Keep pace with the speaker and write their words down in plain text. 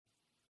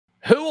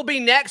Who will be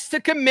next to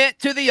commit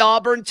to the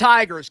Auburn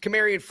Tigers?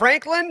 Kamarion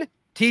Franklin,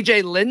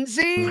 TJ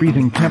Lindsey?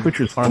 Freezing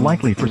temperatures are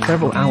likely for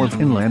several hours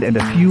inland and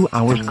a few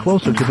hours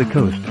closer to the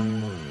coast.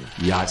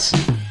 Yes.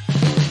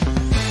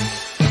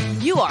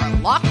 You are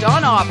Locked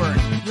On Auburn,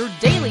 your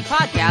daily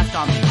podcast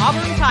on the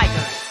Auburn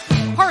Tigers.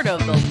 Part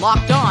of the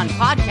Locked On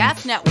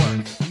Podcast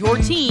Network, your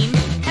team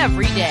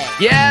every day.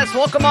 Yes,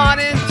 welcome on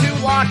into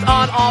Locked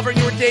On Auburn,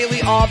 your daily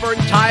Auburn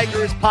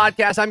Tigers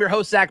podcast. I'm your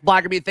host, Zach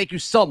Blackerby. Thank you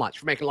so much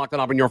for making Locked On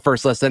Auburn your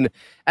first listen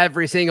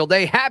every single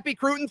day. Happy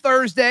Recruiting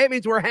Thursday. It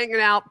means we're hanging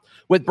out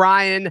with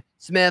Brian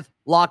Smith,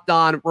 Locked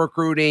On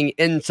Recruiting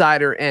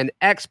Insider and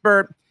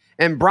Expert.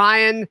 And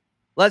Brian,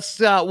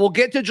 we'll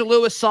get to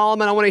Jalewis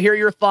Solomon. I want to hear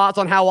your thoughts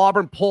on how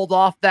Auburn pulled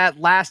off that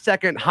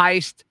last-second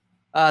heist.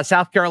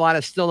 South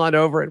Carolina's still not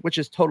over it, which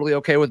is totally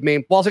okay with me.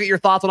 We'll also get your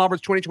thoughts on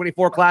Auburn's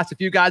 2024 class. A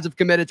few guys have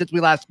committed since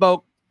we last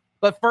spoke.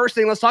 But first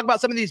thing, let's talk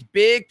about some of these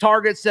big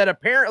targets that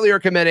apparently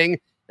are committing in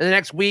the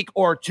next week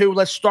or two.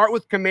 Let's start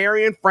with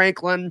Kamarion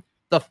Franklin,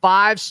 the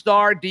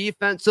 5-star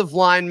defensive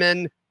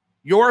lineman.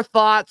 Your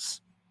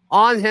thoughts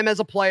on him as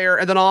a player,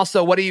 and then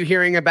also what are you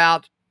hearing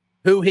about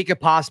who he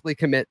could possibly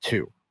commit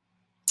to?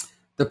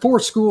 The 4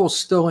 schools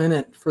still in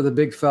it for the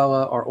big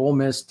fella are Ole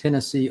Miss,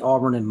 Tennessee,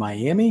 Auburn, and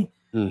Miami.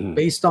 Mm-hmm.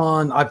 Based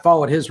on, I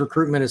followed his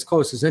recruitment as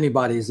close as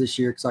anybody's this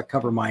year because I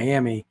cover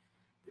Miami.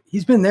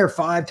 He's been there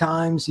 5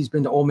 times. He's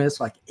been to Ole Miss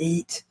like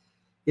 8.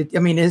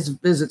 His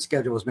visit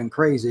schedule has been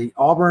crazy.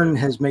 Auburn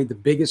has made the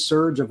biggest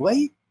surge of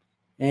late,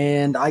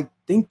 and I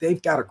think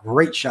they've got a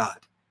great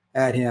shot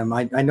at him.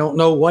 I don't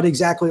know what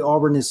exactly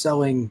Auburn is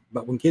selling,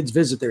 but when kids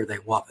visit there, they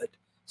love it.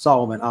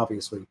 Solomon,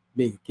 obviously,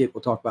 being a kid,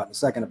 we'll talk about in a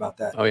second about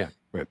that. Oh, yeah.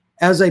 Right.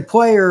 As a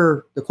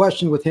player, the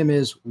question with him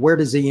is, where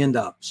does he end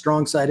up?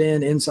 Strong side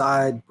in,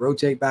 inside,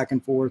 rotate back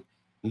and forth.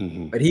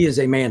 Mm-hmm. But he is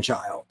a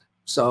man-child.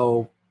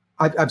 So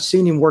I've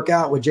seen him work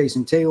out with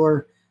Jason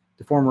Taylor,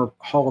 the former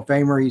Hall of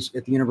Famer. He's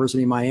at the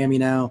University of Miami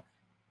now.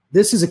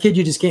 This is a kid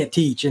you just can't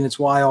teach, and it's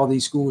why all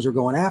these schools are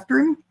going after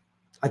him.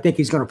 I think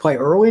he's going to play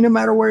early no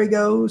matter where he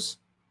goes.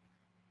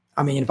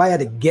 I mean, if I had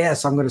to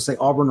guess, I'm going to say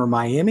Auburn or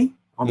Miami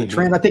on the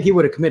trend. I think he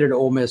would have committed to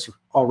Ole Miss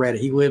already.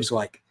 He lives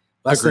like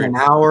less than an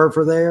hour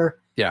for there.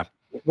 Yeah.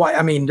 Why?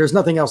 I mean, there's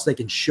nothing else they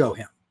can show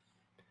him.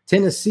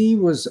 Tennessee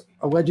was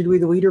allegedly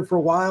the leader for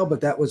a while,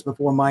 but that was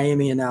before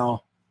Miami, and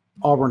now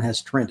Auburn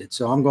has trended.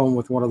 So I'm going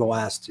with one of the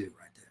last two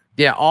right there.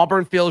 Yeah,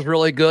 Auburn feels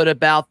really good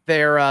about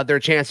their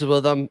chances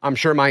with them. I'm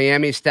sure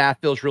Miami staff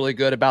feels really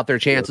good about their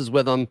chances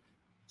with them.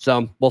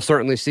 So we'll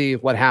certainly see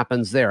what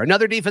happens there.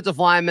 Another defensive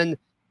lineman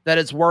that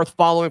is worth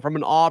following from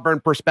an Auburn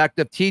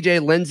perspective,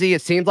 TJ Lindsey.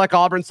 It seems like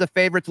Auburn's the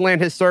favorite to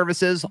land his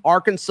services.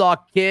 Arkansas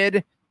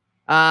kid.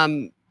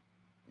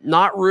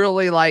 Not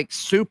really like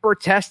super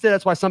tested.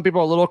 That's why some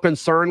people are a little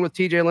concerned with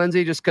TJ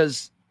Lindsey, just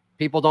because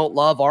people don't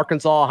love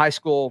Arkansas high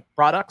school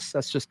products.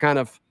 That's just kind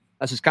of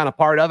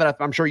part of it.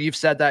 I'm sure you've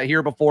said that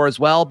here before as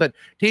well. But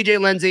TJ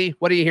Lindsey,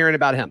 what are you hearing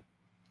about him?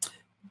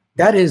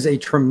 That is a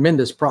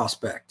tremendous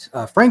prospect.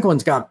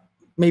 Franklin's got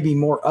maybe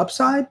more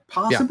upside,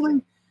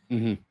 possibly. Yeah.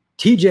 Mm-hmm.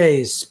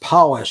 TJ's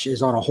polish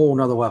is on a whole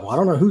nother level. I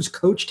don't know who's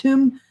coached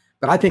him,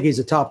 but I think he's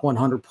a top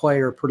 100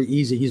 player pretty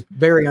easy. He's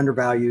very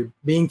undervalued.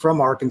 Being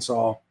from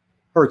Arkansas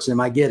hurts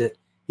him. I get it.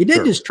 He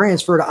did just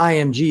transfer to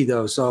IMG,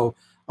 though, so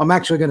I'm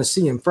actually going to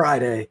see him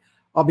Friday.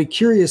 I'll be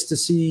curious to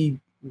see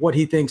what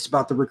he thinks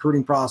about the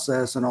recruiting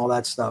process and all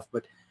that stuff.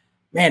 But,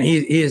 man, he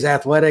is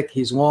athletic.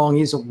 He's long.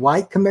 He's a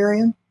white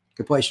Kamarion.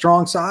 Could play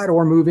strong side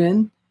or move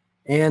in.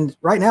 And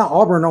right now,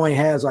 Auburn only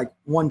has like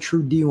 1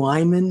 true D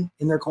lineman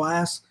in their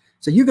class.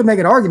 So you could make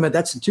an argument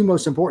that's the 2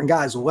 most important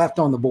guys left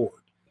on the board.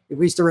 At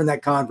least they're in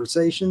that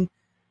conversation.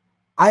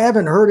 I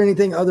haven't heard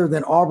anything other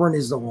than Auburn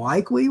is the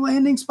likely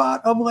landing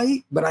spot of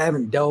late, but I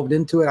haven't delved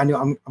into it. I know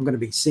I'm going to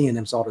be seeing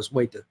him, so I'll just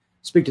wait to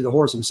speak to the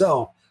horse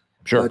himself.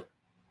 Sure. But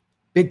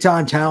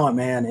big-time talent,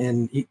 man.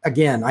 And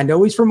again, I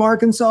know he's from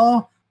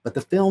Arkansas, but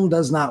the film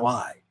does not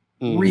lie.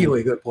 Mm-hmm.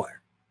 Really good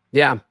player.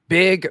 Yeah,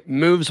 big,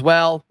 moves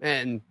well,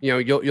 and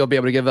you'll be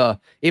able to give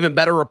a even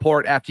better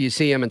report after you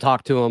see him and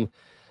talk to him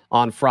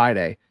on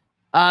Friday.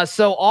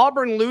 So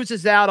Auburn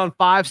loses out on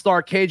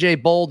 5-star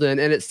KJ Bolden,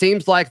 and it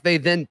seems like they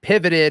then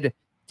pivoted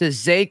to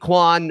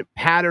Zaquan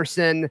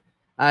Patterson.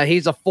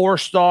 He's a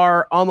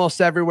 4-star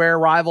almost everywhere.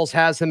 Rivals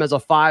has him as a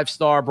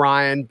 5-star,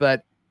 Brian,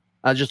 but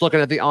just looking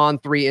at the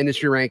On3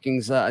 industry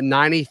rankings,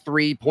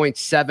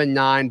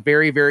 93.79,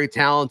 very, very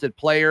talented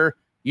player.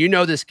 You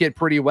know this kid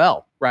pretty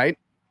well, right?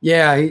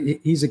 Yeah,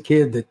 he's a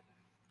kid that,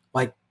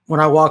 like,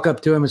 when I walk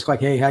up to him, it's like,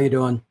 hey, how you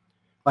doing?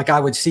 Like I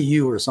would see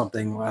you or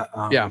something.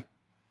 Yeah.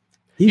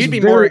 You'd be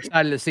more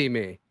excited to see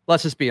me.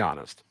 Let's just be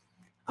honest.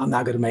 I'm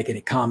not going to make any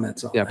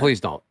comments on that. Yeah,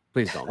 please don't.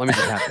 Please don't. Let me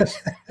just have this.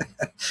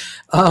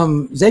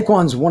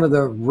 Zaquan's one of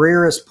the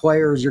rarest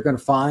players you're going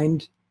to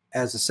find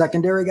as a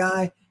secondary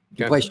guy. He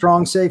can play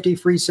strong safety,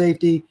 free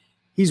safety.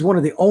 He's one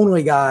of the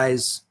only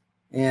guys,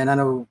 and I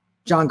know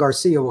John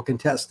Garcia will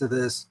contest to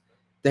this,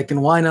 that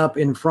can line up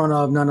in front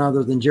of none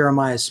other than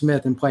Jeremiah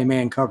Smith and play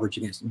man coverage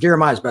against him.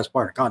 Jeremiah's best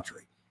player in the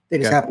country. They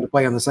just happen to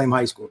play on the same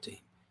high school team.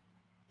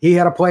 He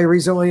had a play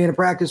recently in a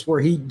practice where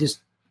he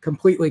just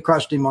completely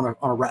crushed him on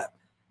a rep.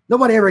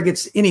 Nobody ever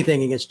gets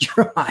anything against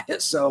Jeremiah.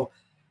 So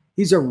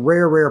he's a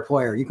rare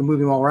player. You can move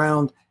him all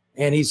around,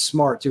 and he's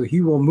smart too.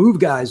 He will move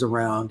guys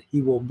around.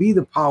 He will be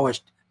the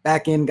polished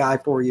back end guy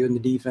for you in the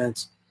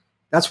defense.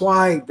 That's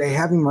why they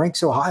have him ranked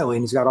so highly,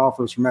 and he's got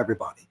offers from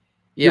everybody.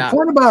 Yeah. Your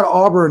point about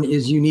Auburn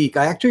is unique.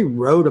 I actually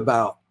wrote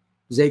about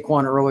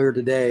Zaquan earlier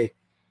today.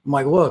 I'm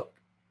like, look,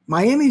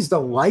 Miami's the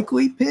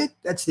likely pick.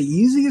 That's the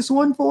easiest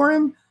one for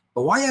him.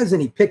 But why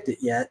hasn't he picked it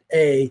yet?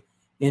 A,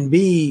 and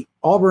B,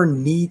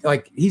 Auburn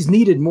he's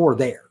needed more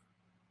there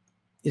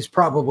is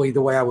probably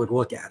the way I would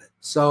look at it.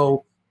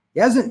 So he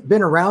hasn't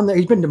been around there.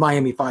 He's been to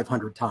Miami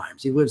 500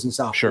 times. He lives in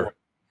South Florida.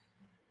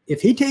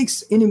 If he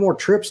takes any more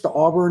trips to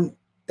Auburn,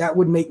 that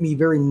would make me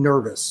very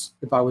nervous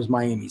if I was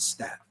Miami's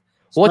staff.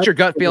 So what's your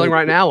gut feeling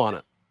right now on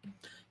it?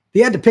 If he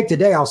had to pick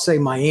today, I'll say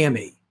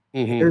Miami.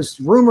 Mm-hmm. There's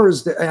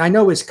rumors that, and I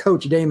know his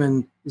coach,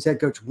 Damon, his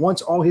head coach,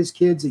 wants all his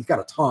kids, he's got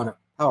a ton of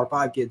Power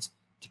 5 kids,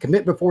 to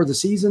commit before the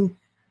season.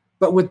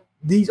 But with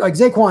these, like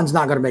Zaquan's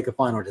not going to make a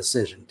final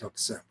decision until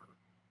December.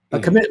 A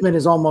commitment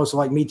is almost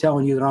like me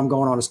telling you that I'm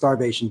going on a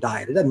starvation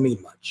diet. It doesn't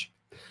mean much.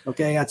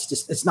 Okay.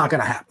 It's not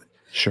going to happen.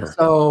 Sure.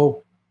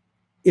 So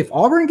if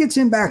Auburn gets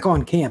him back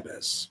on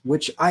campus,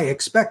 which I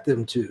expect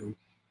them to,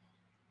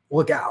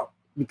 look out,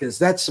 because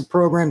that's a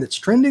program that's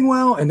trending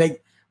well. And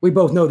we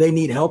both know they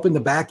need help in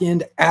the back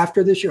end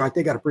after this year. I think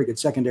they got a pretty good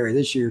secondary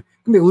this year.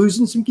 Going to be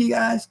losing some key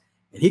guys,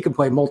 and he can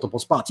play multiple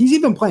spots. He's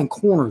even playing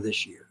corner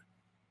this year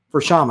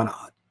for Chaminade.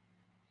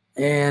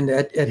 And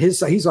at his,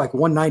 he's like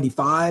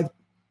 195,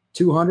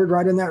 200,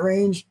 right in that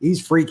range.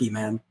 He's freaky,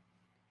 man.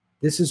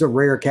 This is a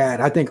rare cat.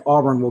 I think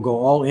Auburn will go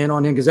all in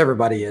on him because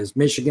everybody is.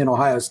 Michigan,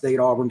 Ohio State,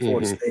 Auburn,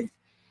 Florida State.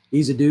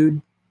 He's a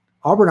dude.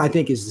 Auburn, I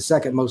think, is the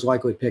second most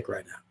likely pick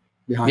right now.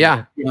 Behind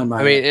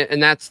I mean,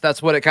 and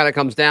that's what it kind of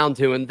comes down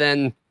to. And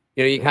then,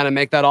 you kind of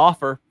make that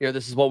offer.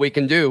 This is what we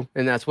can do.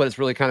 And that's what it's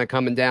really kind of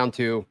coming down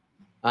to,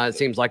 it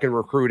seems like, in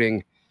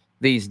recruiting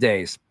these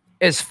days.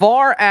 As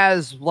far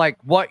as like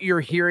what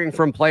you're hearing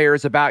from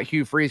players about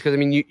Hugh Freeze, because I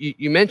mean,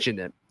 you mentioned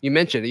it.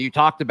 You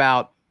talked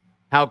about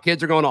how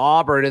kids are going to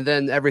Auburn and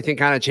then everything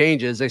kind of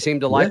changes. They seem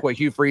to like what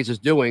Hugh Freeze is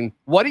doing.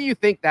 What do you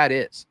think that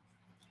is?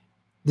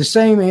 The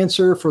same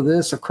answer for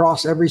this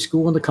across every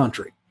school in the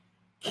country.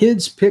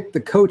 Kids pick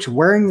the coach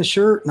wearing the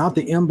shirt, not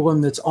the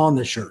emblem that's on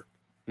the shirt.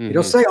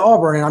 It'll say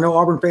Auburn, and I know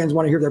Auburn fans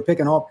want to hear they're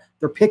picking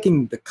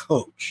the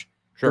coach.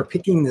 Sure. They're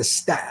picking the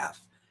staff.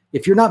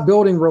 If you're not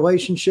building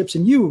relationships,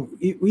 and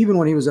even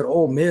when he was at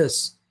Ole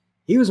Miss,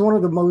 he was one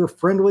of the more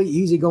friendly,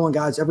 easygoing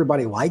guys.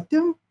 Everybody liked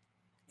him.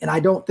 And I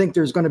don't think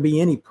there's going to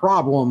be any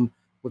problem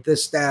with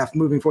this staff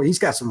moving forward. He's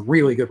got some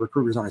really good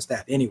recruiters on his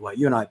staff anyway.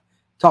 You and I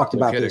talked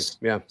about this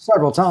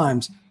several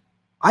times.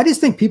 I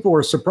just think people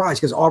were surprised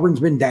because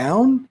Auburn's been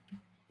down.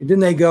 And then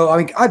they go, I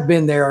mean, I've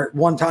been there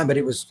one time, but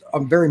it was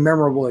a very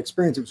memorable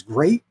experience. It was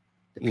great.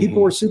 The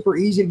people were super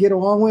easy to get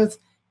along with.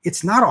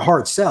 It's not a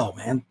hard sell,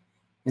 man.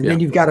 And then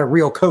you've got a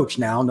real coach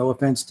now. No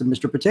offense to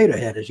Mr. Potato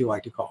Head, as you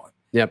like to call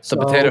it. Yep. So,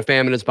 the potato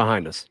famine is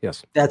behind us.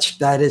 Yes.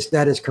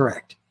 That is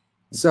correct.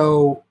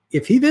 So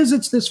if he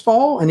visits this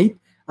fall, and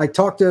I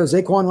talked to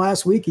Zaquan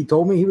last week, he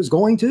told me he was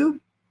going to,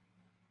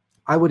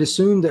 I would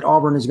assume that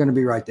Auburn is going to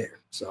be right there.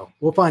 So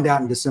we'll find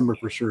out in December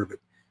for sure, but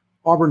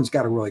Auburn's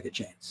got a really good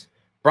chance.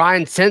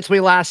 Brian, since we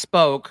last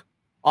spoke,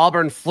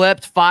 Auburn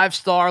flipped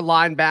 5-star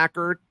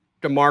linebacker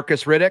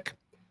DeMarcus Riddick.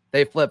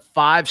 They flipped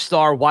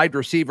 5-star wide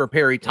receiver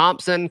Perry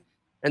Thompson,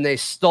 and they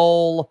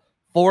stole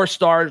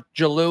 4-star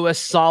Jalewis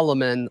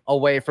Solomon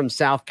away from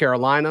South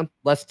Carolina.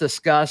 Let's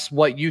discuss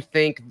what you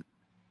think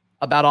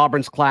about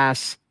Auburn's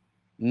class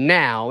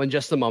now in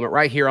just a moment,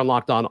 right here on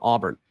Locked On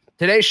Auburn.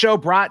 Today's show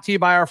brought to you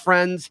by our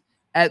friends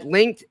at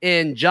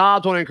LinkedIn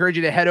Jobs. I want to encourage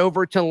you to head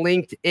over to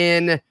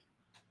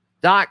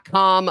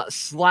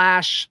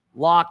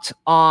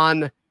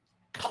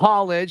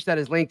LinkedIn.com/LockedOnCollege. That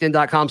is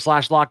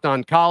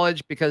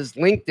LinkedIn.com/LockedOnCollege, because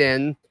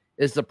LinkedIn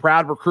is the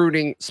proud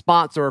recruiting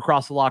sponsor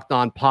across the Locked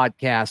On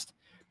Podcast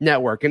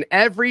Network. And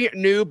every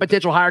new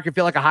potential hire can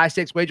feel like a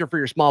high-stakes wager for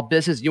your small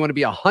business. You want to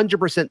be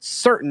 100%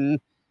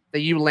 certain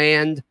that you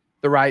land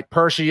the right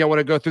person. You don't want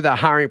to go through that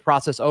hiring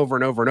process over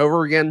and over and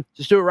over again.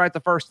 Just do it right the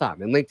first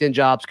time. And LinkedIn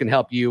Jobs can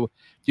help you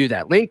do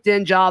that.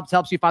 LinkedIn Jobs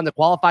helps you find the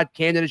qualified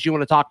candidates you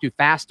want to talk to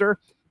faster.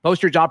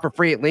 Post your job for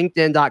free at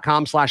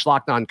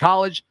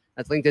LinkedIn.com/LockedOnCollege.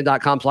 That's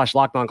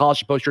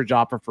LinkedIn.com/LockedOnCollege. Post your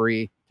job for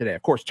free today.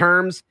 Of course,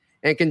 terms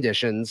and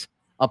conditions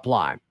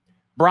apply.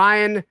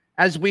 Brian,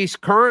 as we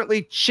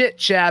currently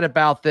chit-chat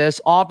about this,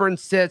 Auburn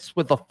sits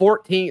with the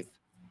 14th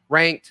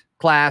ranked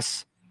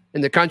class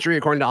in the country,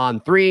 according to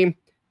On3.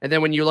 And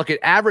then when you look at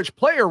average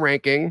player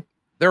ranking,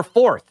 they're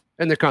 4th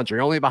in the country,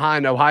 only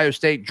behind Ohio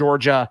State,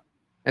 Georgia,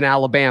 and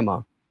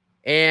Alabama.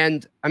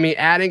 And, I mean,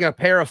 adding a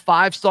pair of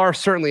 5-stars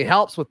certainly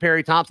helps with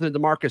Perry Thompson and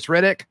DeMarcus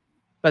Riddick.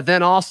 But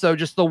then also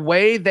just the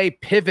way they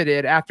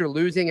pivoted after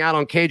losing out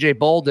on KJ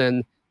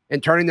Bolden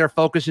and turning their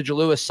focus to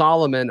Jalewis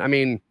Solomon. I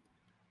mean,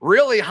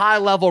 really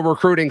high-level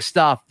recruiting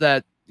stuff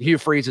that Hugh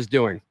Freeze is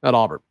doing at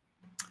Auburn.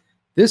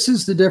 This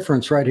is the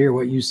difference right here,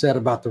 what you said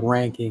about the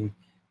ranking.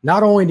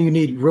 not only do you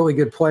need really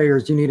good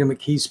players, you need them at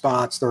key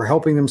spots. They're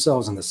helping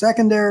themselves in the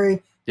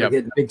secondary. They're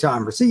getting big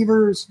time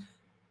receivers.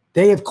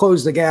 They have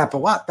closed the gap a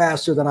lot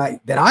faster than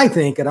I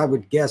think, and I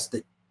would guess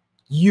that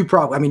you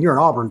probably. I mean, you're an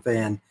Auburn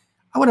fan.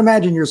 I would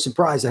imagine you're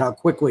surprised at how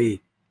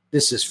quickly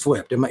this is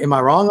flipped. Am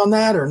I wrong on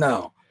that or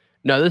no?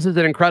 No, this is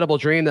an incredible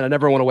dream that I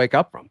never want to wake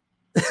up from.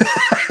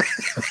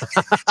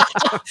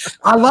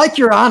 I like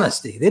your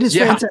honesty. It is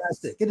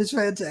fantastic. It is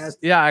fantastic.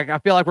 Yeah, I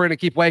feel like we're going to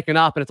keep waking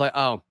up, and it's like,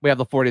 oh, we have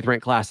the 40th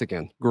ranked class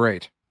again.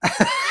 Great.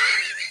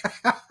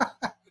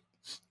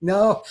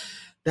 No,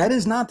 that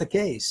is not the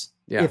case.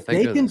 Yeah, if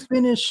they can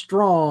finish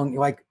strong,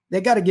 like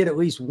they got to get at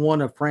least one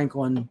of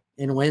Franklin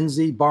and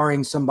Lindsey,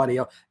 barring somebody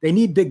else. They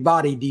need big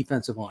body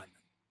defensive linemen.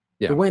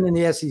 Yeah. To win in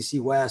the SEC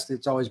West,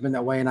 it's always been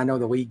that way, and I know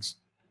the league's.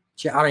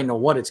 I don't even know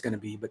what it's going to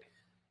be, but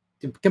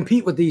to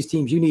compete with these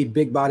teams, you need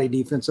big body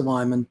defensive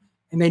linemen,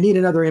 and they need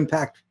another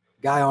impact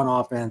guy on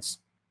offense.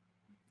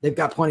 They've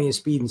got plenty of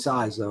speed and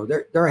size, though.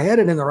 They're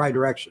headed in the right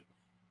direction.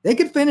 They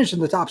could finish in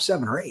the top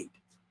 7 or 8.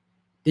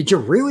 Did you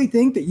really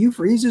think that Hugh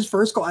Freeze's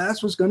first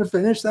class was going to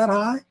finish that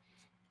high?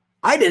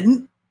 I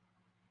didn't.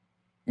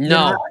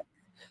 No.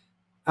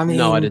 I mean,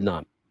 no, I did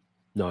not.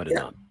 No, I did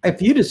not.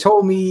 If you'd have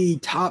told me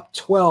top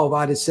 12,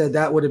 I'd have said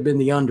that would have been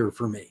the under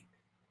for me.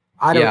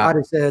 I'd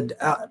have said,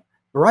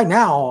 right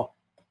now,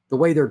 the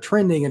way they're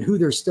trending and who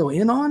they're still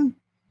in on,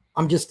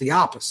 I'm just the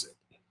opposite.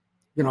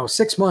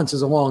 6 months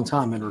is a long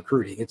time in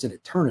recruiting. It's an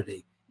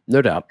eternity.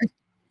 No doubt.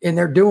 And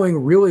they're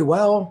doing really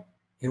well,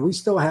 and we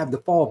still have the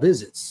fall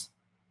visits.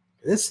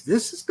 This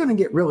is going to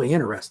get really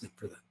interesting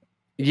for them.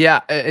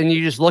 Yeah, and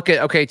you just look at,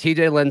 okay,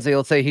 TJ Lindsey,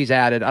 let's say he's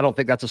added. I don't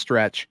think that's a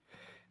stretch.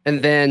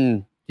 And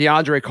then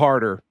DeAndre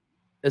Carter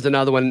is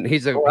another one.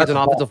 He's an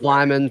offensive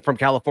lineman from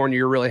California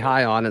you're really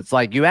high on. It's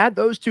like you add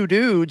those two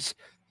dudes,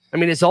 I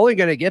mean, it's only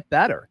going to get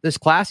better. This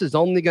class is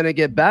only going to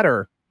get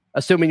better,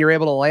 assuming you're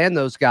able to land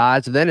those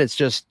guys. And then it's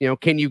just,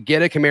 can you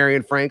get a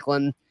Kamarion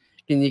Franklin?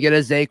 Can you get a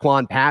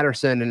Zaquan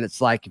Patterson? And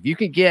it's like, if you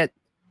can get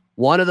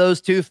one of those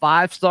 2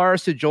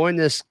 5-stars to join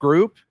this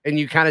group and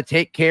you kind of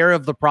take care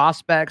of the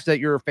prospects that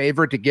you're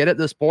favored to get at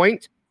this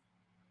point,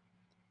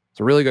 it's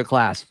a really good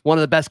class. One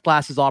of the best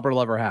classes Auburn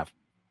will ever have.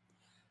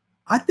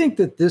 I think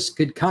that this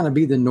could kind of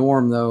be the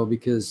norm, though,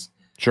 because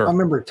I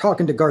remember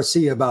talking to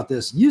Garcia about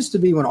this. Used to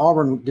be when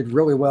Auburn did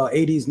really well,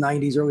 80s,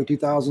 90s, early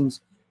 2000s.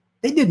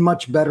 They did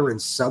much better in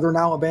Southern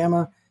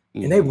Alabama,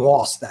 and they've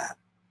lost that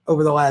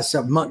over the last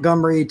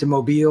Montgomery to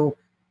Mobile.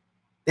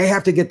 They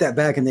have to get that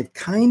back, and they've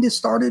kind of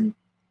started.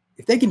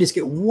 If they can just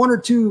get 1 or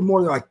 2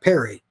 more like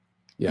Perry,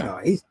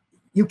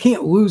 you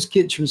can't lose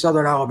kids from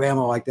Southern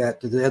Alabama like that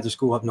to the other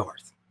school up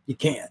north. You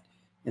can't.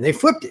 And they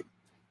flipped it.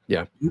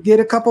 Yeah. You get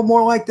a couple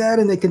more like that,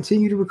 and they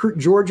continue to recruit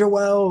Georgia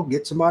well,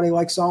 get somebody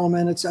like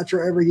Solomon, et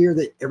cetera, every year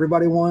that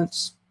everybody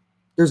wants.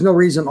 There's no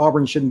reason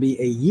Auburn shouldn't be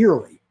a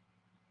yearly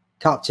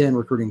top 10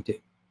 recruiting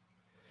team.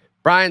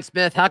 Brian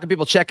Smith, how can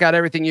people check out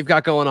everything you've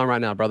got going on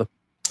right now, brother?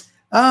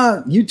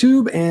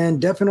 YouTube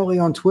and definitely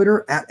on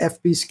Twitter at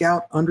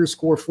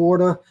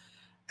FBScout_Florida.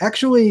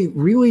 Actually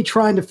really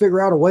trying to figure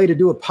out a way to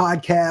do a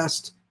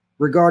podcast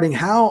regarding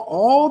how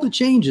all the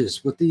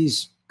changes with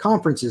these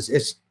conferences,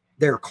 as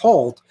they're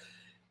called,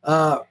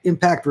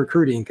 impact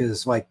recruiting,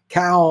 because like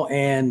Cal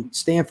and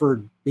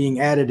Stanford being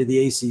added to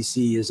the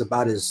ACC is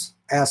about as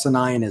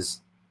asinine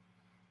as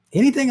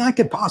anything I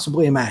could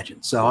possibly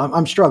imagine. So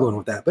I'm struggling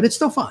with that, but it's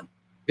still fun.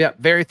 Yeah,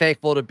 very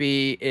thankful to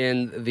be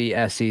in the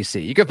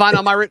SEC. You can find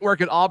all my written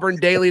work at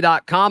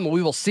auburndaily.com, and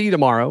we will see you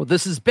tomorrow.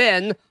 This has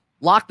been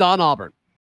Locked On Auburn.